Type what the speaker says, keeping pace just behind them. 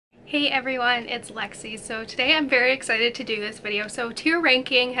Hey everyone, it's Lexie. So today I'm very excited to do this video. So tier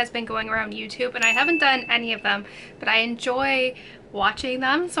ranking has been going around YouTube and I haven't done any of them, but I enjoy watching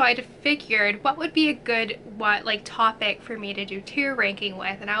them. So I figured what would be a good topic for me to do tier ranking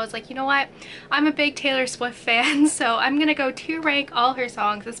with, and I was like, you know what, I'm a big Taylor Swift fan, so I'm gonna go tier rank all her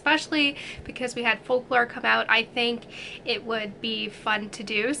songs, especially because we had Folklore come out. I think it would be fun to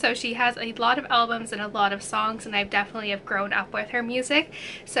do. So she has a lot of albums and a lot of songs, and I definitely have grown up with her music,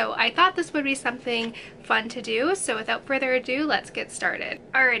 so I thought this would be something fun to do. So without further ado, let's get started.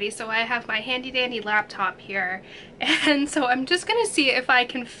 Alrighty, so I have my handy dandy laptop here, and so I'm just gonna see if I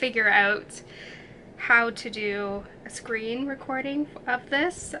can figure out how to do a screen recording of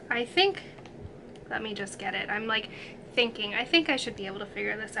this. I think, let me just get it. I'm like thinking, I think I should be able to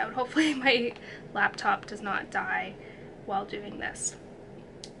figure this out. Hopefully my laptop does not die while doing this.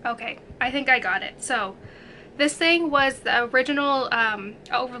 Okay, I think I got it. So this thing was the original,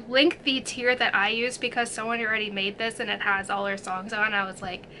 I'll link the tier that I used because someone already made this and it has all her songs on. I was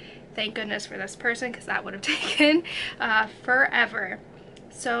like, thank goodness for this person, because that would have taken forever.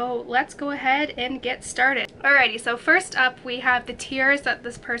 So let's go ahead and get started. Alrighty, so first up we have the tiers that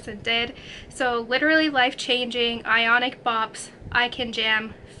this person did. So literally life-changing, ionic bops, I Can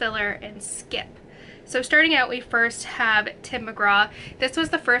Jam, filler, and skip. So starting out, we first have Tim McGraw. This was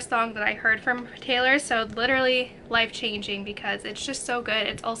the first song that I heard from Taylor, so literally life-changing because it's just so good.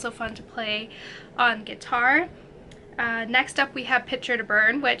 It's also fun to play on guitar. Next up we have Picture to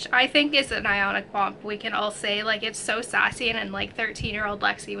Burn, which I think is an ionic bop. We can all say, like, it's so sassy, and like 13-year-old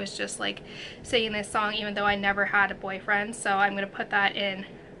Lexie was just like singing this song even though I never had a boyfriend, so I'm gonna put that in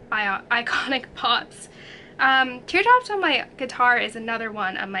iconic pops. Teardrops on My Guitar is another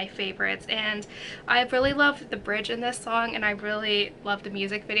one of my favorites, and I really love the bridge in this song, and I really love the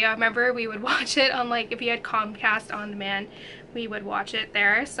music video. I remember we would watch it on, like, if you had Comcast On Demand, we would watch it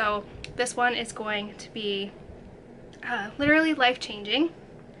there. So this one is going to be literally life-changing.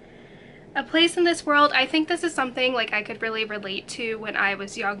 A Place in This World, I think this is something like I could really relate to when I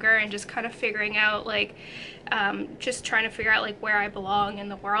was younger and just kind of figuring out, like, just trying to figure out like where I belong in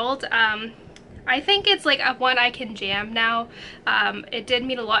the world. I think it's like a one I can jam now. It did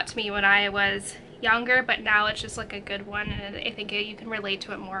mean a lot to me when I was younger, but now it's just like a good one, and I think you can relate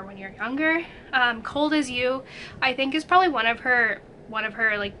to it more when you're younger. Cold As You, I think, is probably one of her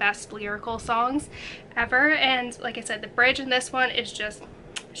like best lyrical songs ever, and like I said, the bridge in this one is just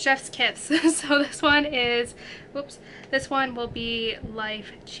chef's kiss. So this one is, whoops, this one will be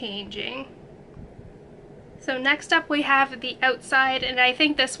life-changing. So next up we have The Outside, and I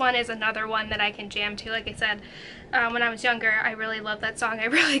think this one is another one that I can jam to. Like I said, when I was younger, I really loved that song. I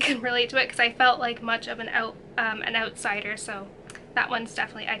really can relate to it because I felt like much of an outsider, so that one's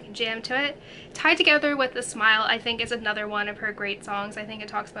definitely, I can jam to it. Tied Together with a Smile, I think, is another one of her great songs. I think it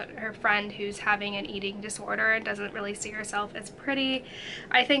talks about her friend who's having an eating disorder and doesn't really see herself as pretty.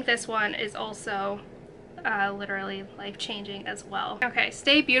 I think this one is also literally life-changing as well. Okay,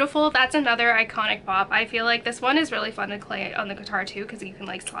 Stay Beautiful, that's another iconic bop. I feel like this one is really fun to play on the guitar too because you can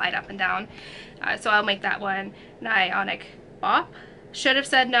like slide up and down. So I'll make that one an ionic bop. Should Have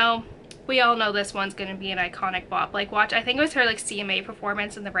Said No. We all know this one's gonna be an iconic bop. Like, watch, I think it was her like CMA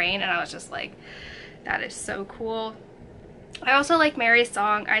performance in the rain, and I was just like, that is so cool. I also like Mary's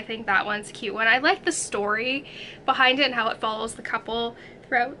Song. I think that one's a cute one. I like the story behind it and how it follows the couple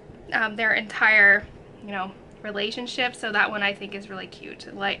throughout their entire, you know, relationship. So that one I think is really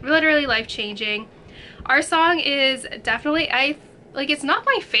cute. Like, literally life-changing. Our Song is definitely, it's not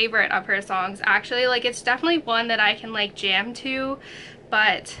my favorite of her songs actually. Like, it's definitely one that I can like jam to,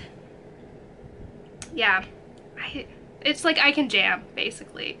 but yeah, it's like I can jam,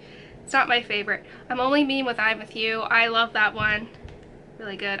 basically. It's not my favorite. I'm Only Mean With I'm With You. I love that one.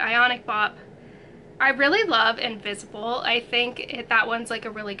 Really good. Ionic bop. I really love Invisible. I think that one's like a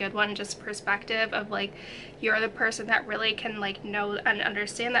really good one, just perspective of like you're the person that really can like know and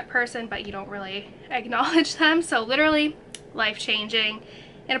understand that person, but you don't really acknowledge them. So literally life-changing.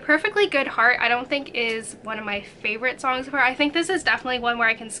 And A Perfectly Good Heart, I don't think is one of my favorite songs of her. I think this is definitely one where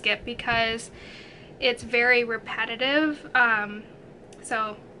I can skip because it's very repetitive.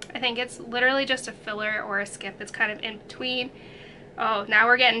 So I think it's literally just a filler or a skip. It's kind of in between. Oh, now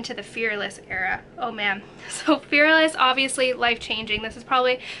we're getting to the Fearless era. Oh man. So Fearless, obviously life-changing. This is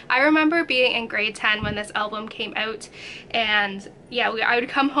probably, I remember being in grade 10 when this album came out, and yeah, I would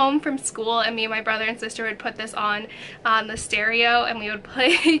come home from school and me and my brother and sister would put this on the stereo and we would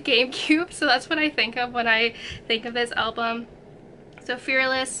play GameCube. So that's what I think of when I think of this album. So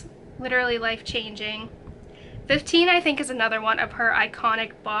Fearless, literally life-changing. 15, I think, is another one of her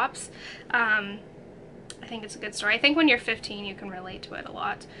iconic bops. I think it's a good story. I think when you're 15 you can relate to it a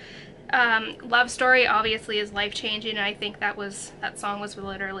lot. Love Story obviously is life-changing, and I think that song was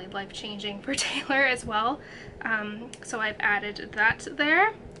literally life-changing for Taylor as well. So I've added that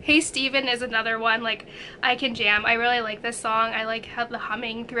there. Hey Steven is another one, like, I can jam. I really like this song. I like how the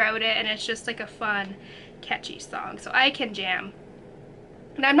humming throughout it, and it's just like a fun, catchy song. So I can jam.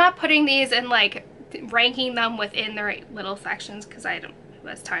 And I'm not putting these in like ranking them within their little sections because I don't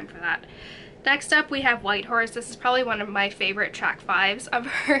have time for that. Next up we have White Horse. This is probably one of my favorite track 5s of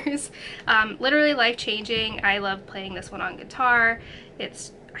hers. Literally life-changing. I love playing this one on guitar. I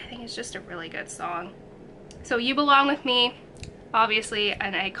think it's just a really good song. So You Belong With Me, obviously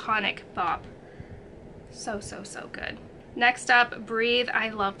an iconic bop. So good. Next up, Breathe. I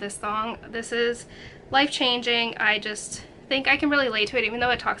love this song. This is life-changing. I just think I can really relate to it, even though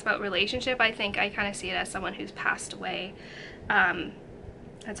it talks about relationship. I think I kind of see it as someone who's passed away.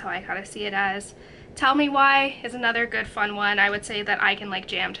 That's how I kind of see it as. Tell Me Why is another good fun one. I would say that I can like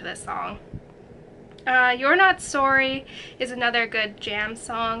jam to this song. You're Not Sorry is another good jam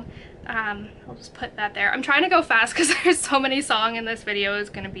song. I'll just put that there. I'm trying to go fast because there's so many songs in this video. It's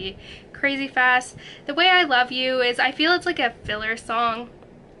gonna be crazy fast. The Way I Love You is, I feel it's like a filler song.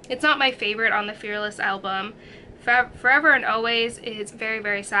 It's not my favorite on the Fearless album. Forever and Always is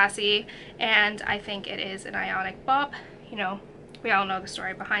very sassy, and I think it is an ionic bop. You know, we all know the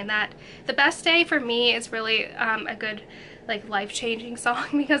story behind that. The Best Day for me is really a good like life-changing song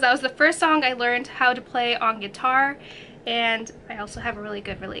because that was the first song I learned how to play on guitar, and I also have a really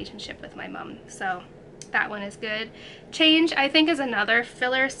good relationship with my mom, so that one is good. Change, I think, is another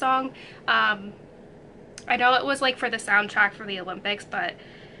filler song. I know it was like for the soundtrack for the Olympics, but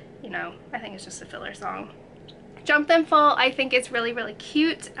you know, I think it's just a filler song. Jump Then Fall, I think it's really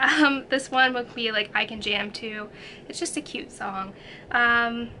cute. This one would be like I can jam to. It's just a cute song.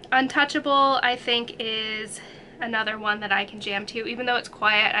 Untouchable, I think, is another one that I can jam to. Even though it's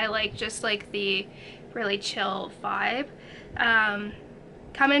quiet, I like just like the really chill vibe.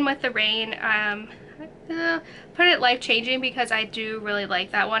 Come In With the Rain, put it life-changing because I do really like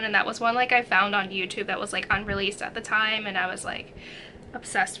that one, and that was one like I found on YouTube that was like unreleased at the time, and I was like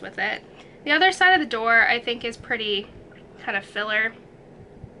obsessed with it. The Other Side of the Door, I think, is pretty kind of filler.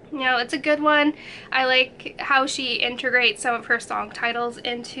 You know, it's a good one. I like how she integrates some of her song titles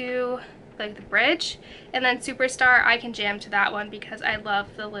into like the bridge. And then Superstar, I can jam to that one because I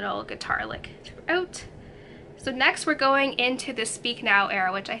love the little guitar lick throughout. So next we're going into the Speak Now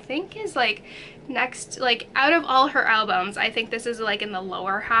era, which I think is like next, like out of all her albums, I think this is like in the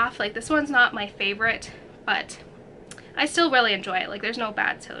lower half. Like this one's not my favorite, but I still really enjoy it. Like there's no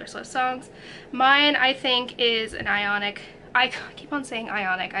bad Taylor Swift songs. Mine, I think, is an ionic. I keep on saying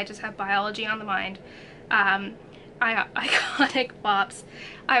ionic. I just have biology on the mind. Iconic bops.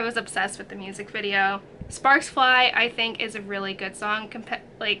 I was obsessed with the music video. Sparks Fly, I think, is a really good song.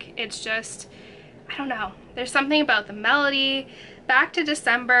 Like it's just, I don't know. There's something about the melody. Back to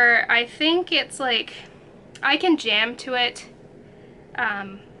December, I think it's like I can jam to it.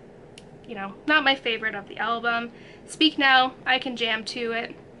 You know, not my favorite of the album. Speak Now, I can jam to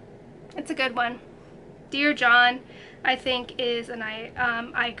it. It's a good one. Dear John, I think, is an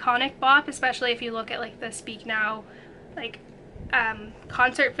iconic bop, especially if you look at like the Speak Now like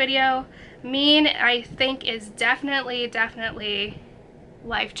concert video. Mean, I think, is definitely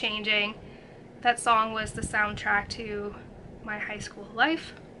life-changing. That song was the soundtrack to my high school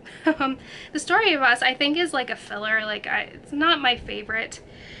life. The Story of Us, I think, is like a filler. Like it's not my favorite.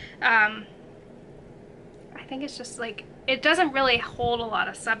 I think it's just like, it doesn't really hold a lot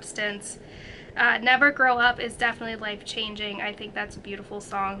of substance. Never Grow Up is definitely life-changing. I think that's a beautiful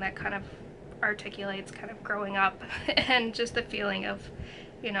song that kind of articulates kind of growing up and just the feeling of,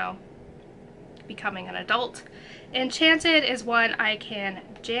 you know, becoming an adult. Enchanted is one I can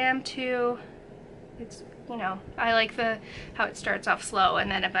jam to. It's, you know, I like how it starts off slow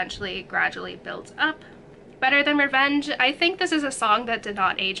and then eventually gradually builds up. Better Than Revenge, I think this is a song that did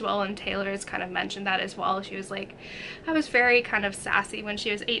not age well, and Taylor's kind of mentioned that as well. She was like, I was very kind of sassy when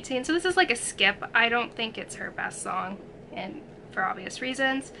she was 18, so this is like a skip. I don't think it's her best song, and for obvious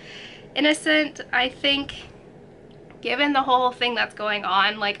reasons. Innocent, I think, given the whole thing that's going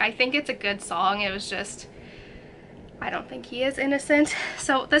on, like, I think it's a good song. It was just, I don't think he is innocent.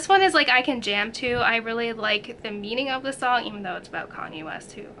 So this one is like I can jam to. I really like the meaning of the song, even though it's about Kanye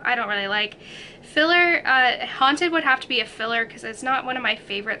West, who I don't really like. Filler, Haunted would have to be a filler because it's not one of my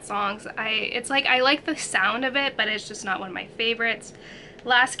favorite songs. It's like I like the sound of it, but it's just not one of my favorites.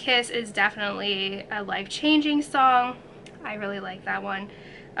 Last Kiss is definitely a life-changing song. I really like that one.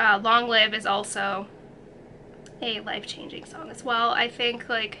 Long Live is also a life-changing song as well. I think,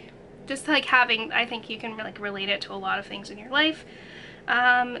 like, just like having, I think you can like relate it to a lot of things in your life.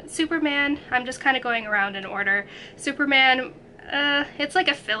 Superman, I'm just kind of going around in order. Superman, it's like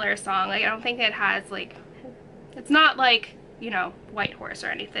a filler song. Like I don't think it has like, it's not like, you know, White Horse or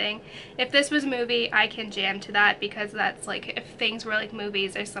anything. If this was a movie, I can jam to that, because that's like, if things were like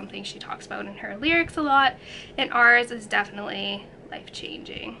movies, there's something she talks about in her lyrics a lot, and ours is definitely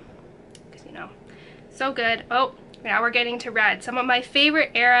life-changing, because, you know, so good. Oh, now we're getting to Red. Some of my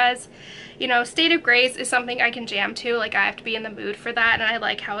favorite eras, you know, State of Grace is something I can jam to, like I have to be in the mood for that, and I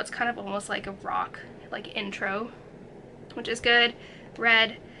like how it's kind of almost like a rock like intro, which is good.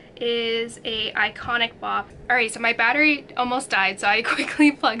 Red is a iconic bop. Alright, so my battery almost died, so I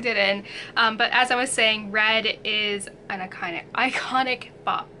quickly plugged it in, but as I was saying, Red is an iconic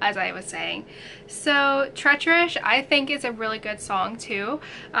bop, as I was saying. So Treacherous, I think, is a really good song too.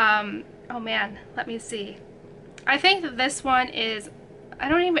 Oh man, let me see. I think that this one is, I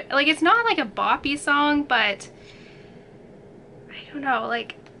don't even, like, it's not like a boppy song, but I don't know,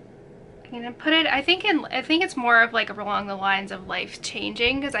 like, I'm gonna put it, I think it's more of like along the lines of life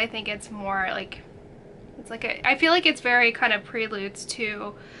changing, because I think it's more like, it's like a, I feel like it's very kind of preludes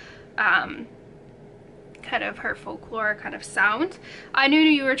to kind of her folklore kind of sound. I Knew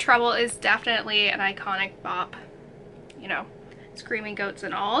You Were Trouble is definitely an iconic bop, you know, screaming goats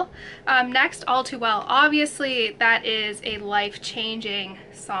and all. Next, All Too Well. Obviously that is a life-changing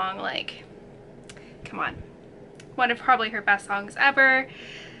song, like, come on, one of probably her best songs ever.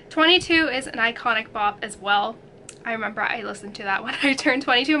 22 is an iconic bop as well. I remember I listened to that when I turned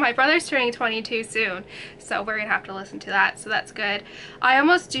 22. My brother's turning 22 soon, so we're gonna have to listen to that, so that's good. I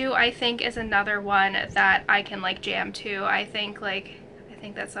Almost Do, I think, is another one that I can like jam to. I think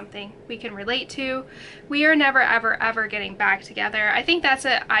that's something we can relate to. We Are Never Ever Ever Getting Back Together. I think that's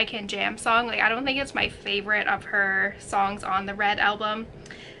a I can jam song. Like, I don't think it's my favorite of her songs on the Red album,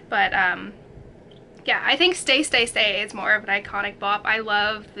 but yeah, I think Stay Stay Stay is more of an iconic bop. I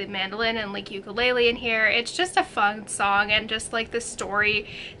love the mandolin and like ukulele in here. It's just a fun song, and just like the story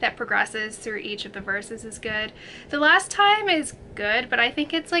that progresses through each of the verses is good. The Last Time is good, but I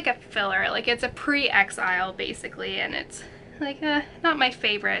think it's like a filler. Like, it's a pre-Exile basically, and it's like not my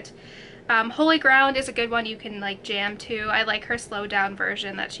favorite. Holy Ground is a good one you can like jam to. I like her slow down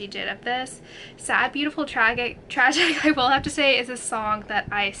version that she did of this. Sad, Beautiful, Tragic, I will have to say, is a song that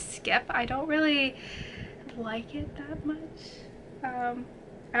I skip. I don't really like it that much. I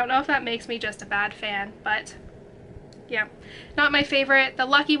don't know if that makes me just a bad fan, but yeah, not my favorite. The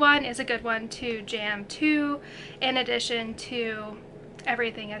Lucky One is a good one to jam to, in addition to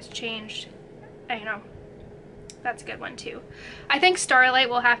Everything Has Changed. You know, that's a good one too. I think Starlight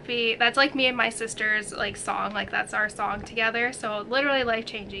will have to be, that's like me and my sister's like song, like that's our song together, so literally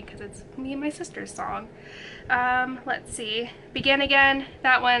life-changing because it's me and my sister's song. Let's see, Begin Again,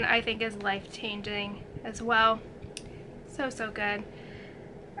 that one I think is life-changing as well. So good.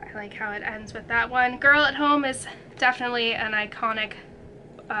 I like how it ends with that one. Girl at Home is definitely an iconic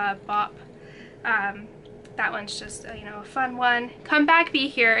bop. That one's just, you know, a fun one. Come Back, Be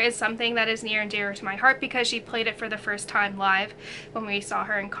Here is something that is near and dear to my heart, because she played it for the first time live when we saw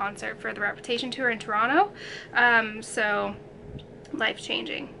her in concert for the Reputation tour in Toronto. So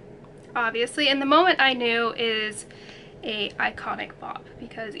life-changing, obviously. And The Moment I Knew is a iconic bop,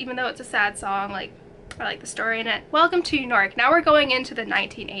 because even though it's a sad song, like, I like the story in it. Welcome to New York. Now we're going into the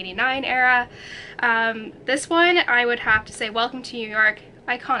 1989 era. This one I would have to say Welcome to New York,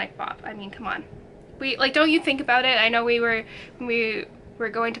 iconic bop. I mean, come on. We, like, don't you think about it? I know when we were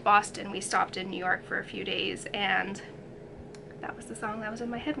going to Boston, we stopped in New York for a few days, and that was the song that was in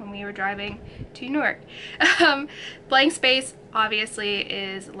my head when we were driving to New York. Blank Space obviously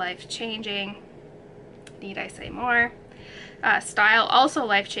is life-changing. Need I say more? Style, also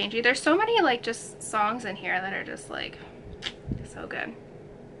life-changing. There's so many like just songs in here that are just like so good.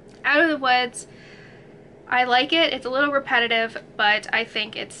 Out of the Woods, I like it. It's a little repetitive, but I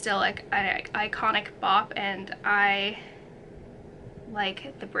think it's still like an iconic bop, and I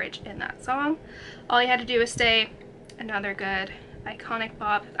like the bridge in that song. All You Had to Do Was Stay, another good iconic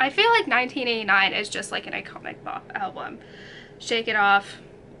bop. I feel like 1989 is just like an iconic bop album. Shake It Off,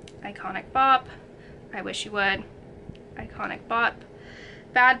 iconic bop. I Wish You Would, iconic bop.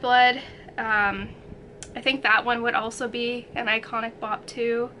 Bad Blood, I think that one would also be an iconic bop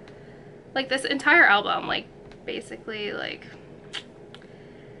too. Like, this entire album, like, basically, like,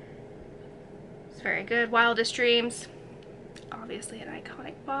 it's very good. Wildest Dreams, obviously an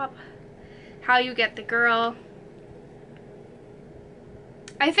iconic bop. How You Get the Girl.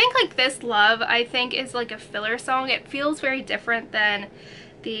 I think, like, This Love, I think, is, like, a filler song. It feels very different than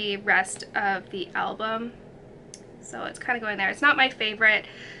the rest of the album, so it's kind of going there. It's not my favorite.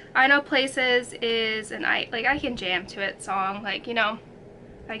 I Know Places is an I can jam to it song, like, you know,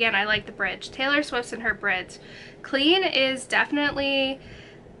 again, I like the bridge. Taylor Swift's and her bridge. Clean is definitely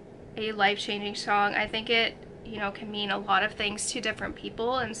a life-changing song. I think it, you know, can mean a lot of things to different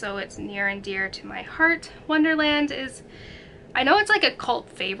people, and so it's near and dear to my heart. Wonderland is, I know it's like a cult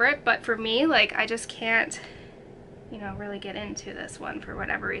favorite, but for me, like, I just can't, you know, really get into this one for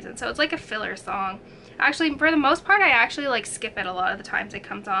whatever reason. So it's like a filler song. Actually, for the most part, I actually like skip it a lot of the times it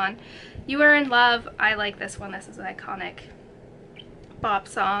comes on. You Are in Love, I like this one. This is an iconic bop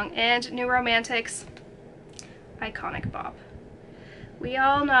song. And New Romantics, iconic bop. We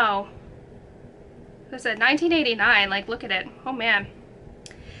all know. What's it, 1989? Like, look at it. Oh man.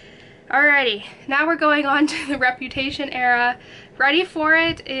 Alrighty, now we're going on to the Reputation era. Ready for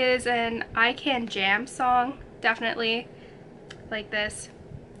It is an I Can Jam song, definitely, like this.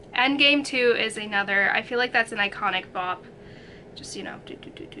 Endgame 2 is another, I feel like that's an iconic bop. Just, you know,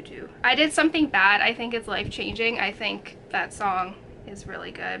 do. I Did Something Bad, I think it's life-changing. I think that song is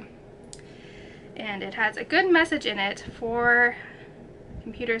really good. And it has a good message in it for,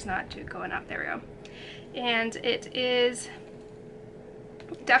 computer's not going up, there we go. And it is,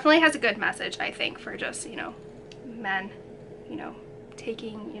 definitely has a good message, I think, for just, you know, men, you know,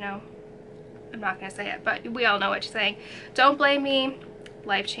 taking, you know, I'm not gonna say it, but we all know what she's saying. Don't Blame Me,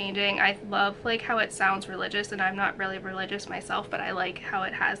 life-changing. I love like how it sounds religious, and I'm not really religious myself, but I like how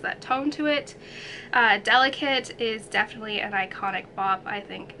it has that tone to it. Delicate is definitely an iconic bop. I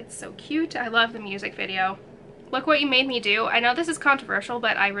think it's so cute. I love the music video. Look What You Made Me Do. I know this is controversial,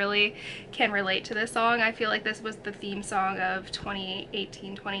 but I really can relate to this song. I feel like this was the theme song of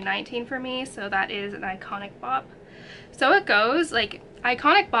 2018, 2019 for me, so that is an iconic bop. So It Goes, like,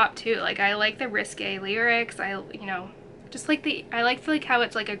 iconic bop too. Like, I like the risque lyrics. You know, just like I like how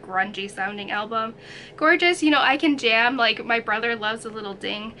it's like a grungy sounding album. Gorgeous, you know, I can jam. Like, my brother loves the little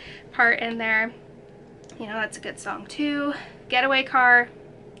ding part in there. You know, that's a good song too. Getaway Car,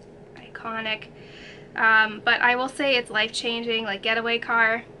 iconic. But I will say it's life-changing. Like, Getaway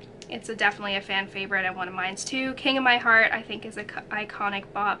Car, it's definitely a fan favorite and one of mine too. King of My Heart, I think, is an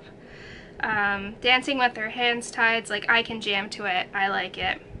iconic bop. Dancing with Their Hands Tied, like, I can jam to it. I like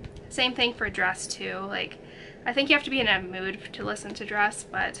it. Same thing for Dress too. Like, I think you have to be in a mood to listen to Dress,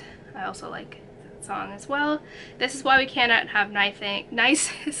 but I also like that song as well. This Is Why We Cannot Have Nice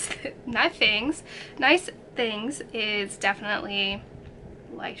Things is definitely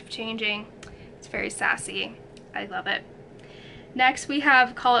life-changing. It's very sassy. I love it. Next we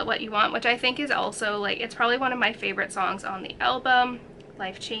have Call It What You Want, which I think is also, like, it's probably one of my favorite songs on the album.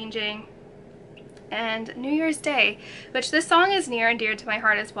 Life-changing. And New Year's Day, which this song is near and dear to my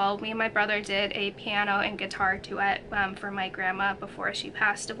heart as well. Me and my brother did a piano and guitar duet for my grandma before she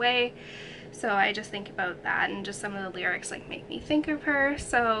passed away. So I just think about that, and just some of the lyrics like make me think of her.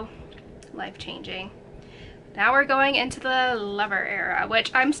 So life-changing. Now we're going into the Lover era,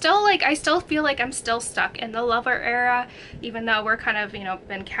 which I'm still like, I still feel like I'm still stuck in the Lover era, even though we're kind of, you know,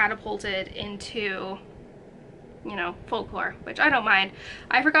 been catapulted into, you know, folklore, which I don't mind.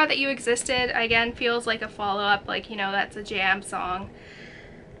 I Forgot That You Existed, again, feels like a follow-up, like, you know, that's a jam song.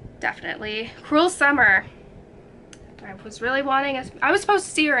 Definitely. Cruel Summer. I was really wanting I was supposed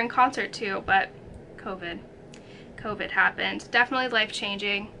to see her in concert too, but COVID happened. Definitely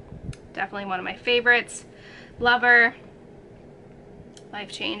life-changing. Definitely one of my favorites. Lover.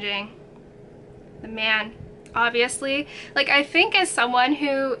 Life-changing. The Man. Obviously. Like, I think as someone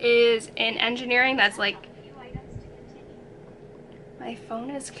who is in engineering, that's like, my phone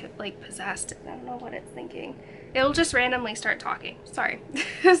is like possessed. I don't know what it's thinking. It'll just randomly start talking. Sorry.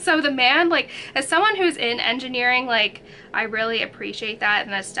 So The Man, like, as someone who's in engineering, like, I really appreciate that,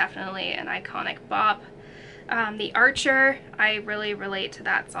 and that's definitely an iconic bop. The Archer, I really relate to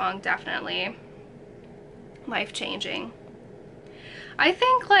that song, definitely. Life-changing. I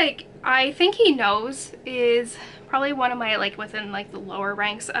think He Knows is probably one of my, like, within, like, the lower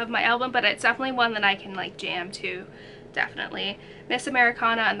ranks of my album, but it's definitely one that I can, like, jam to. Definitely. Miss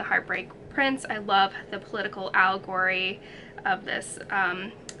Americana and the Heartbreak Prince. I love the political allegory of this.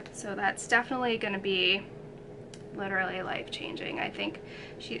 So that's definitely going to be literally life-changing. I think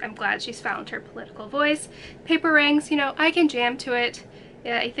I'm glad she's found her political voice. Paper Rings, you know, I can jam to it.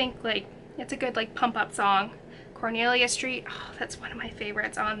 Yeah, I think, like, it's a good, like, pump-up song. Cornelia Street, oh, that's one of my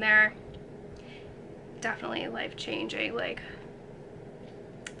favorites on there. Definitely life-changing. Like,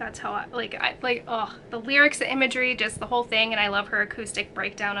 that's how I like, oh, the lyrics, the imagery, just the whole thing, and I love her acoustic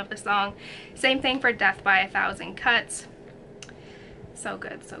breakdown of the song. Same thing for Death by a Thousand Cuts. So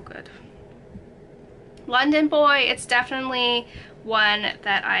good, so good. London Boy, it's definitely one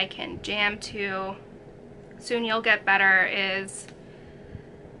that I can jam to. Soon You'll Get Better is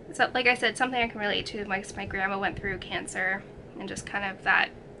So, like I said, something I can relate to. My grandma went through cancer and just kind of that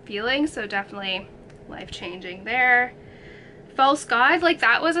feeling, so definitely life-changing there. False God, like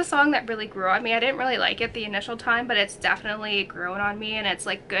that was a song that really grew on me. I didn't really like it the initial time, but it's definitely grown on me, and it's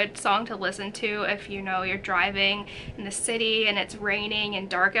like good song to listen to if you know you're driving in the city and it's raining and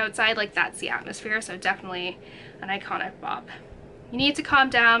dark outside. Like that's the atmosphere, so definitely an iconic bop. You Need to Calm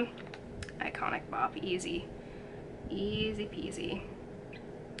Down, iconic bop, easy peasy.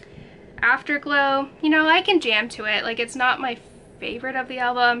 Afterglow, you know, I can jam to it. Like it's not my favorite of the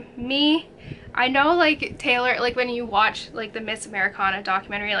album. I know like Taylor, like when you watch like the Miss Americana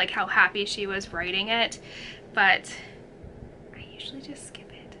documentary, like how happy she was writing it, but I usually just skip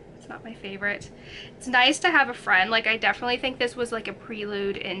it. It's not my favorite. It's Nice to Have a Friend. Like I definitely think this was like a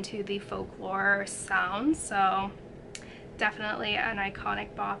prelude into the folklore sound, so definitely an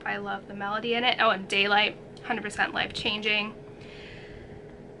iconic bop. I love the melody in it. Oh, and Daylight, 100% life-changing.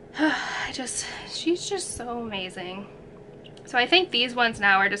 She's just so amazing. So I think these ones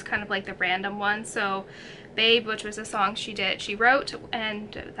now are just kind of like the random ones. So Babe, which was a song she wrote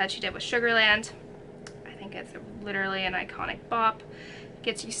and that she did with Sugarland. I think it's literally an iconic bop.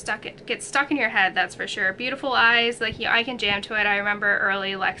 Gets stuck in your head, that's for sure. Beautiful Eyes, like yeah, I can jam to it. I remember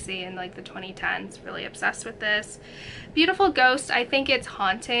early Lexie in like the 2010s, really obsessed with this. Beautiful Ghost, I think it's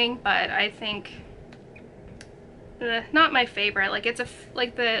haunting, but I think not my favorite. Like it's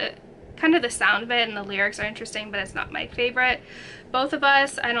like the kind of the sound of it and the lyrics are interesting, but it's not my favorite. Both of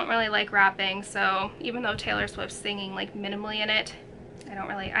Us, I don't really like rapping, so even though Taylor Swift's singing like minimally in it,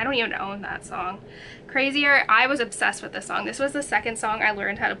 I don't even own that song. Crazier, I was obsessed with this song. This was the second song I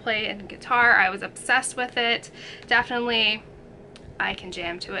learned how to play in guitar. I was obsessed with it. Definitely, I can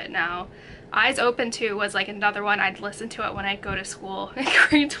jam to it now. Eyes Open Too was like another one. I'd listen to it when I'd go to school in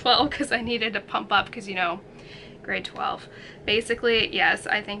grade 12 because I needed to pump up because, you know, grade 12. Basically, yes,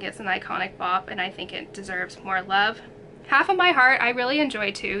 I think it's an iconic bop and I think it deserves more love. Half of My Heart I really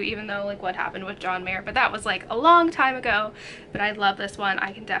enjoy too, even though like what happened with John Mayer, but that was like a long time ago. But I love this one.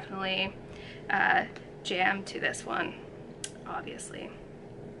 I can definitely jam to this one, obviously.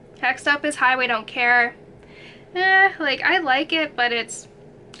 Next up is Highway Don't Care. Like I like it, but it's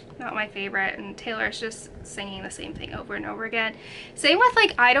not my favorite, and Taylor's just singing the same thing over and over again. Same with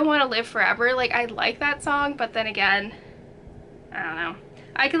like I Don't Want to Live Forever. Like I like that song, but then again, I don't know.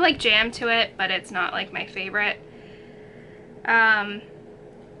 I could like jam to it, but it's not like my favorite.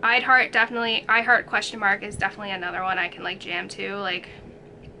 I'd Heart, definitely. I Heart question mark is definitely another one I can like jam to. Like,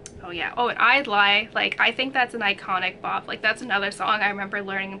 oh yeah. Oh, and I'd Lie. Like I think that's an iconic bop. Like that's another song I remember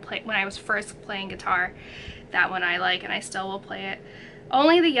learning and play when I was first playing guitar. That one I like, and I still will play it.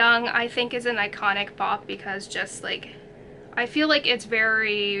 Only the Young I think is an iconic bop because just like I feel like it's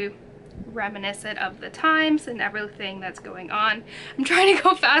very reminiscent of the times and everything that's going on. I'm trying to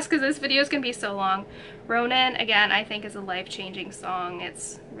go fast because this video is gonna be so long. Ronan, again, I think is a life-changing song.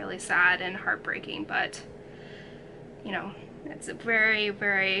 It's really sad and heartbreaking, but you know, it's a very,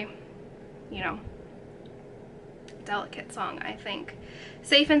 very, you know, delicate song, I think.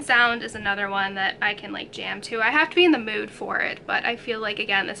 Safe and Sound is another one that I can like jam to. I have to be in the mood for it, but I feel like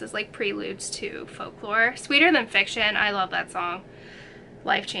again this is like preludes to folklore. Sweeter Than Fiction, I love that song.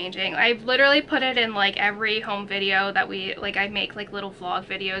 Life-changing. I've literally put it in like every home video that we like. I make like little vlog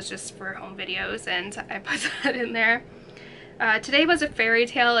videos just for home videos, and I put that in there. Today Was a Fairy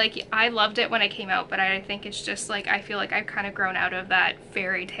Tale. Like I loved it when it came out, but I think it's just like I feel like I've kind of grown out of that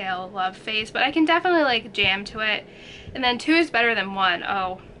fairy tale love phase, but I can definitely like jam to it. And then 2 Is Better Than 1.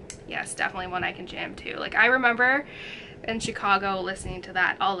 Oh yes, definitely one I can jam to. Like I remember in Chicago listening to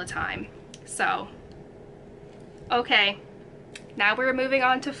that all the time. So okay, now we're moving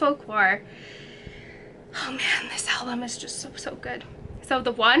on to folklore. Oh man, this album is just so good. So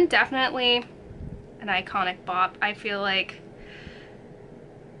The One, definitely an iconic bop. I feel like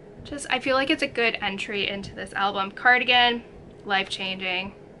it's a good entry into this album. Cardigan,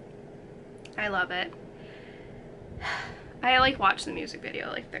 life-changing. I love it. I like watched the music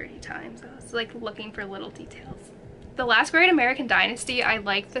video like 30 times. I was like looking for little details. The Last Great American Dynasty, I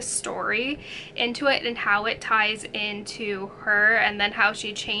like the story into it and how it ties into her, and then how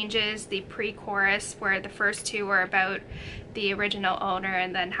she changes the pre-chorus where the first two were about the original owner,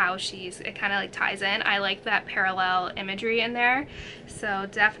 and then how it kind of like ties in. I like that parallel imagery in there. So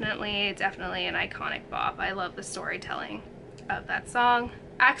definitely an iconic bop. I love the storytelling of that song.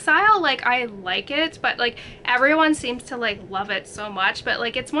 Exile, like I like it, but like everyone seems to like love it so much, but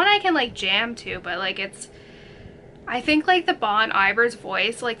like it's one I can like jam to, but like it's, I think like the Bon Iver's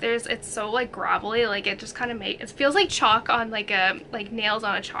voice, like it's so like gravelly, like it just kind of it feels like chalk on like nails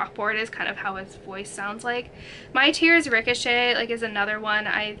on a chalkboard is kind of how his voice sounds like. My Tears Ricochet like is another one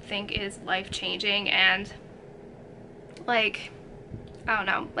I think is life-changing, and like I don't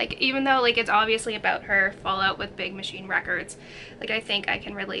know, like even though like it's obviously about her fallout with Big Machine Records, like I think I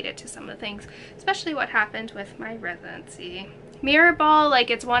can relate it to some of the things, especially what happened with my residency. Mirror Ball, like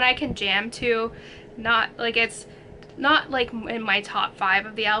it's one I can jam to, not like it's not like in my top 5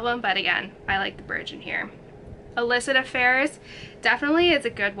 of the album, but again, I like the bridge in here. Illicit Affairs definitely is a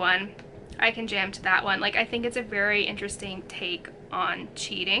good one. I can jam to that one. Like I think it's a very interesting take on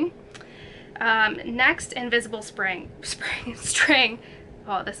cheating. Next, Invisible String.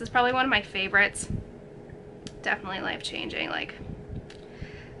 Oh, this is probably one of my favorites. Definitely life-changing. Like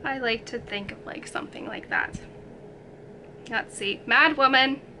I like to think of like something like that. Let's see, Mad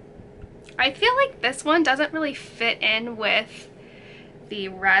Woman. I feel like this one doesn't really fit in with the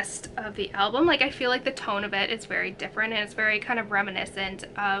rest of the album. Like I feel like the tone of it is very different, and it's very kind of reminiscent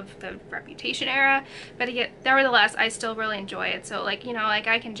of the Reputation era, but again, nevertheless I still really enjoy it. So like, you know, like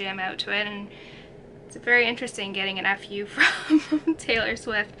I can jam out to it, and it's very interesting getting an FU from Taylor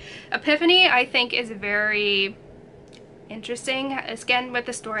Swift. Epiphany I think is very interesting, again with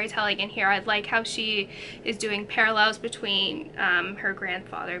the storytelling in here. I like how she is doing parallels between her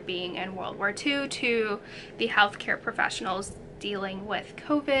grandfather being in World War II to the healthcare professionals dealing with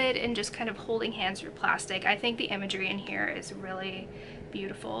COVID and just kind of holding hands through plastic. I think the imagery in here is really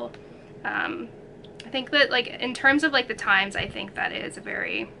beautiful. I think that like in terms of like the times, I think that is a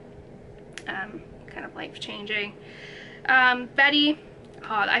very kind of life-changing. Betty, oh,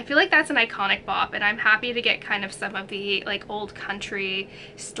 I feel like that's an iconic bop, and I'm happy to get kind of some of the like old country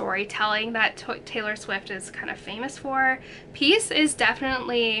storytelling that Taylor Swift is kind of famous for. Peace is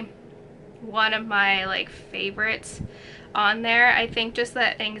definitely one of my like favorites on there. I think just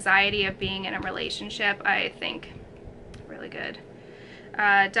the anxiety of being in a relationship, I think really good.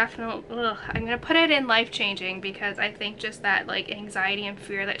 Definitely, I'm gonna put it in life-changing because I think just that like anxiety and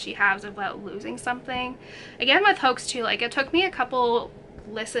fear that she has about losing something. Again with Hoax too, like it took me a couple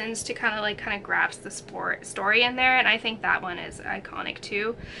listens to kind of grasp the story in there, and I think that one is iconic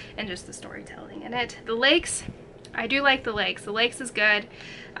too, and just the storytelling in it. The Lakes, I do like The Lakes. The Lakes is good.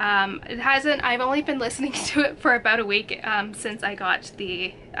 I've only been listening to it for about a week since I got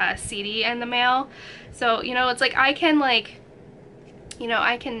the CD in the mail, so you know, it's like I can like, you know,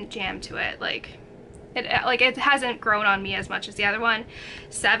 I can jam to it. Like it hasn't grown on me as much as the other one.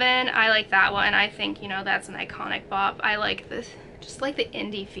 7, I like that one. I think, you know, that's an iconic bop. I like this, just like the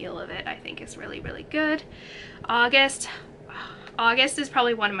indie feel of it. I think is really, really good. August is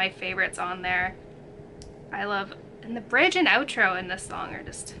probably one of my favorites on there. I love, and the bridge and outro in this song are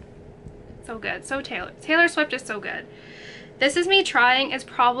just so good. So Taylor Swift is so good. This Is Me Trying is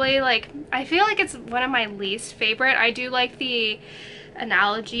probably like, I feel like it's one of my least favorite. I do like the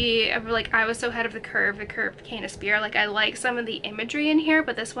analogy of like, I was so ahead of the curve became a spear. Like I like some of the imagery in here,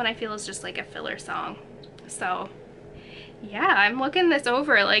 but this one I feel is just like a filler song. So yeah, I'm looking this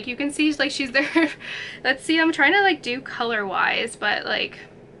over, like you can see like she's there. Let's see, I'm trying to like do color wise, but like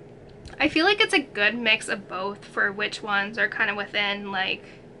I feel like it's a good mix of both for which ones are kind of within like,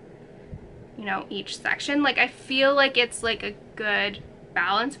 you know, each section. Like I feel like it's like a good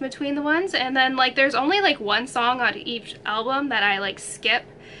balance between the ones, and then like there's only like one song on each album that I like skip,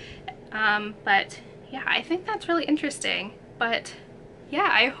 but yeah, I think that's really interesting. But yeah,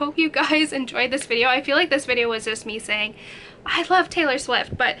 I hope you guys enjoyed this video. I feel like this video was just me saying I love Taylor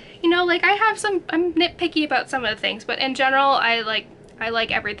Swift, but you know, like I'm nitpicky about some of the things, but in general I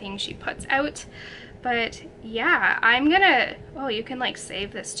like everything she puts out. But yeah, I'm gonna, oh, you can like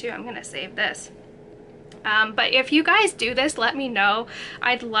save this too. I'm gonna save this. But if you guys do this, let me know.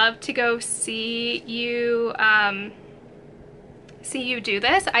 I'd love to go see you do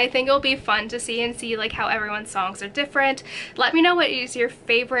this. I think it'll be fun to see like how everyone's songs are different. Let me know what is your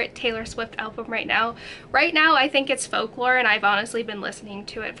favorite Taylor Swift album right now. Right now I think it's Folklore, and I've honestly been listening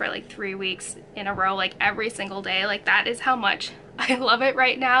to it for like 3 weeks in a row, like every single day. Like that is how much I love it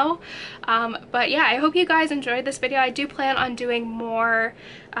right now. But yeah, I hope you guys enjoyed this video. I do plan on doing more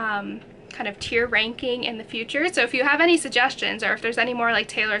kind of tier ranking in the future, so if you have any suggestions or if there's any more like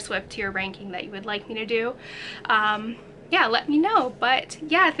Taylor Swift tier ranking that you would like me to do, yeah, let me know. But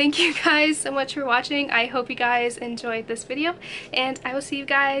yeah, thank you guys so much for watching. I hope you guys enjoyed this video, and I will see you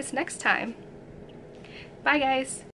guys next time. Bye guys.